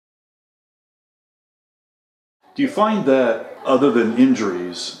Do you find that, other than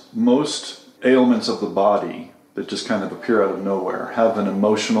injuries, most ailments of the body that just kind of appear out of nowhere have an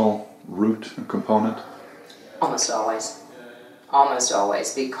emotional root or component? Almost always. Almost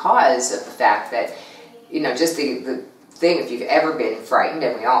always. Because of the fact that, just the thing, if you've ever been frightened,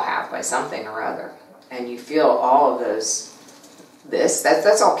 and we all have by something or other, and you feel all of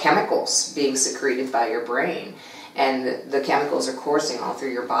that's all chemicals being secreted by your brain. And the chemicals are coursing all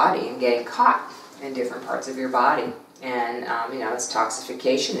through your body and getting caught in different parts of your body. And, it's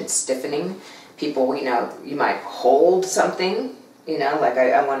toxification, it's stiffening. People, you might hold something, like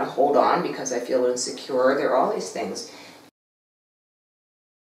I want to hold on because I feel insecure. There are all these things.